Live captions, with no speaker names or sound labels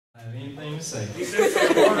have anything to say. He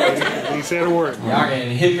said a word. Y'all can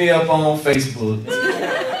hit me up on Facebook.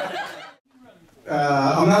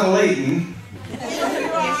 I'm not a Layton,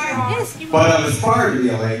 but I'm aspired to be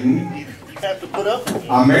a Layton. You have to put up with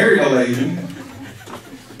it. I'm married a Layton.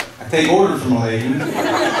 I take orders from a Layton.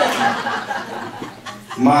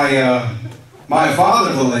 My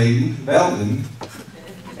father's a Layton, Belton,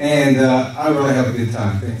 and I really have a good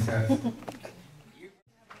time. Thanks, guys.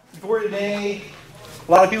 Before today,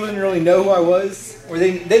 a lot of people didn't really know who I was, or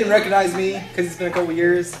they didn't recognize me because it's been a couple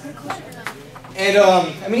years. And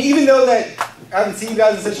I mean, even though that I haven't seen you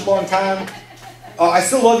guys in such a long time, I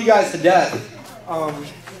still love you guys to death.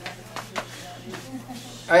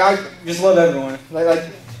 I just love everyone.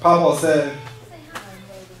 Like Papa said.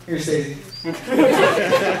 Here, Stacey.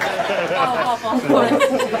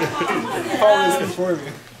 Paul is for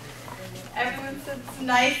me. Everyone said some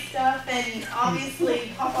nice stuff, and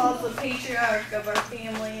obviously Papa's the patriarch of our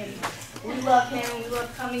family, and we love him. We love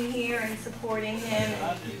coming here and supporting him.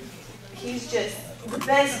 And he's just the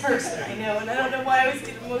best person I know, and I don't know why I always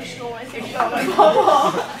get emotional when I think about my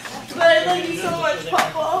Papa. But I love you so much,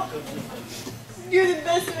 Papa. You're the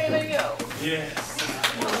best man I know. Yes.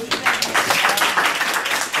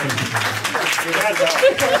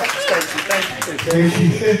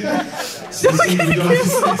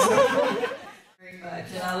 Very much,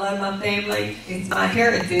 and I love my family. It's my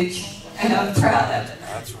heritage, and I'm proud of it.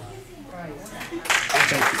 That's right.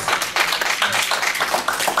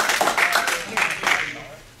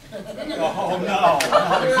 Oh no!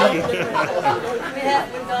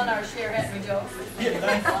 We've done our share, haven't we, Joe?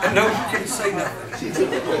 No, you can't say nothing.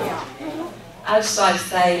 I just like to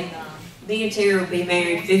say, me and Terry will be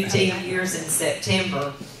married 15 years in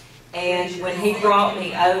September, and when he brought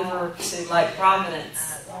me over to Lake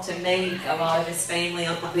Providence to meet a lot of his family,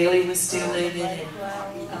 Uncle Billy was still living, and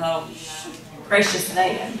Precious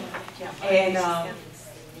Dad, and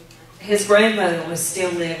his grandmother was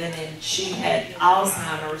still living, and she had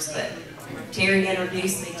Alzheimer's, but Terry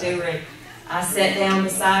introduced me to her, and I sat down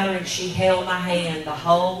beside her, and she held my hand the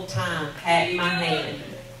whole time, patting my hand.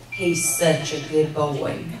 He's such a good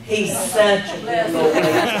boy. He's such a good boy.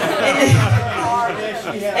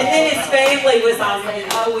 And then his family was all saying,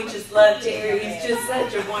 oh, we just love Terry. He's just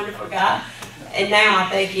such a wonderful guy. And now I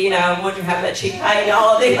think, you know, I wonder how much he paid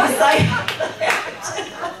all of them to say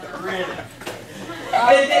that.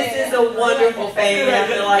 But this is a wonderful family. I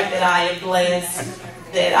feel like that I am blessed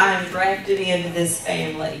that I am grafted into this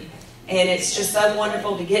family. And it's just so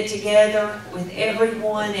wonderful to get together with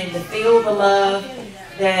everyone and to feel the love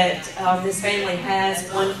that this family has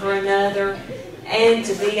one for another, and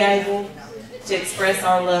to be able to express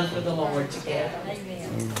our love for the Lord together.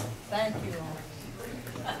 Amen. Thank you.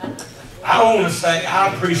 I want to say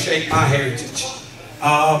I appreciate my heritage.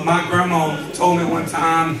 My grandma told me one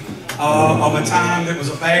time of a time that was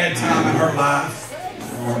a bad time in her life.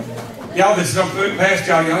 Y'all that stuff food past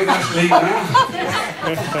y'all ain't got to leave now.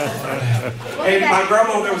 And my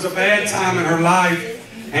grandma, there was a bad time in her life,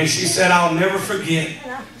 and she said, I'll never forget.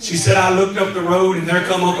 She said, I looked up the road, and there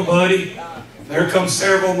come Uncle Buddy. There come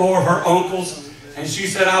several more of her uncles. And she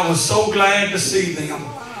said, I was so glad to see them.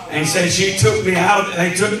 And said, they took me out of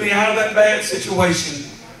that bad situation.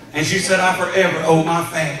 And she said, I forever owe my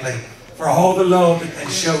family for all the love that they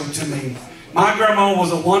showed to me. My grandma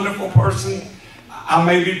was a wonderful person. I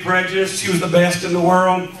may be prejudiced. She was the best in the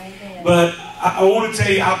world. But I want to tell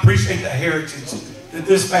you, I appreciate the heritage that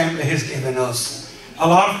this family has given us. A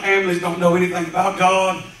lot of families don't know anything about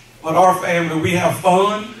God, but our family, we have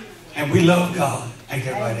fun and we love God. Ain't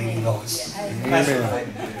that right, Amy Lois? That's right.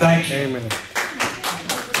 Thank you. Amen.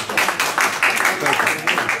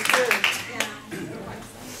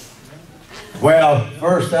 Well,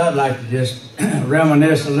 first I'd like to just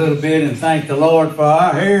reminisce a little bit and thank the Lord for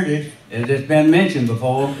our heritage, as it's been mentioned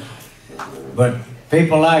before. But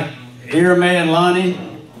people like Ear Man Lonnie,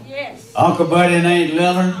 Yes. Uncle Buddy and Aunt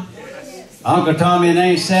Liller, Uncle Tommy and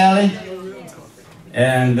Aunt Sally,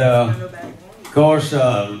 and of course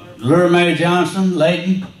Lure Mae Johnson,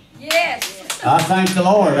 Layton. Yes. I thank the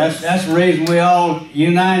Lord. That's the reason we all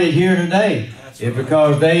united here today. It's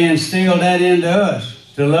because they instilled that into us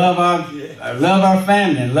to love our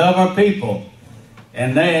family and love our people,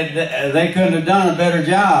 and they couldn't have done a better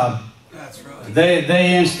job. That's right.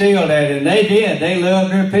 They instilled that, and they did. They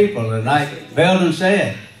loved their people, and like Belton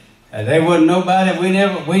said, they wasn't nobody. We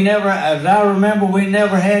never, as I remember, we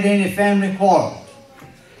never had any family quarrels.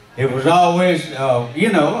 It was always,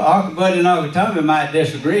 you know, Uncle Buddy and Uncle Tommy might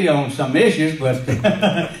disagree on some issues, but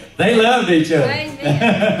they loved each other.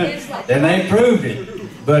 Amen. And they proved it.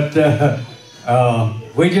 But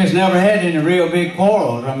we just never had any real big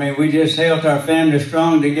quarrels. I mean, we just held our family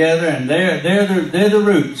strong together, and they're the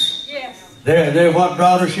roots. Yes. They're what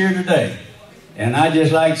brought us here today. And I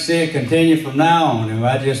just like to see it continue from now on. And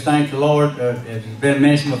I just thank the Lord, as has been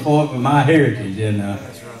mentioned before, for my heritage and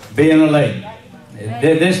being a Layton.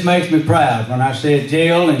 This makes me proud when I see it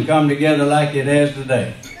gel and come together like it has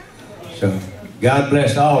today. So, God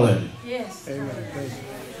bless all of you. Yes.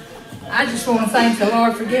 I just want to thank the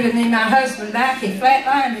Lord for giving me my husband back. He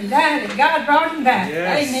flatlined and died, and God brought him back.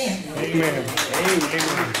 Yes. Amen. Amen.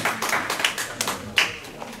 Amen.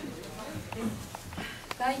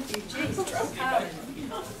 Thank you, Jesus.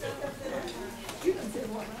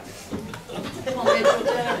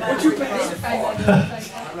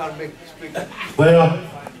 Well,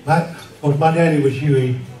 my daddy was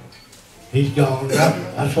Huey. He's gone.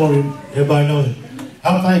 I just want everybody to know that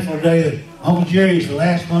I'm thankful today that Uncle Jerry's the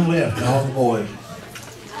last one left of all the boys.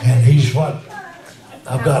 And he's what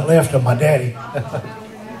I've got left of my daddy.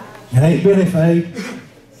 And Aunt Billy Faye,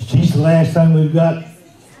 she's the last thing we've got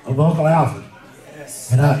of Uncle Alfred.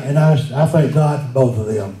 And I thank God for both of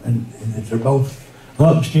them. And that they're both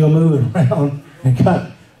up and still moving around and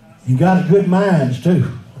got good minds too.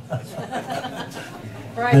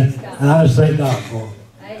 Praise God. And I just thank God for them.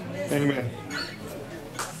 Amen. Amen.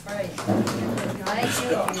 Praise God. Thank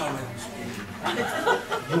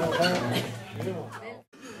you.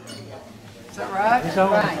 Is that right? It's all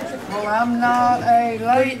right. Well, I'm not a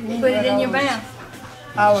Layton. Put it in your mouth.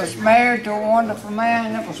 I was married to a wonderful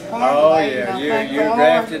man that was part of Oh Layton. yeah, I thank you're the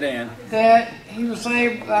drafted Lord in. that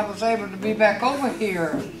I was able to be back over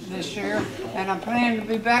here this year, and I'm planning to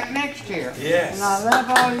be back next year. Yes. And I love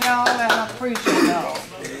all y'all, and I appreciate y'all.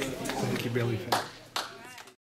 Thank you, Billy.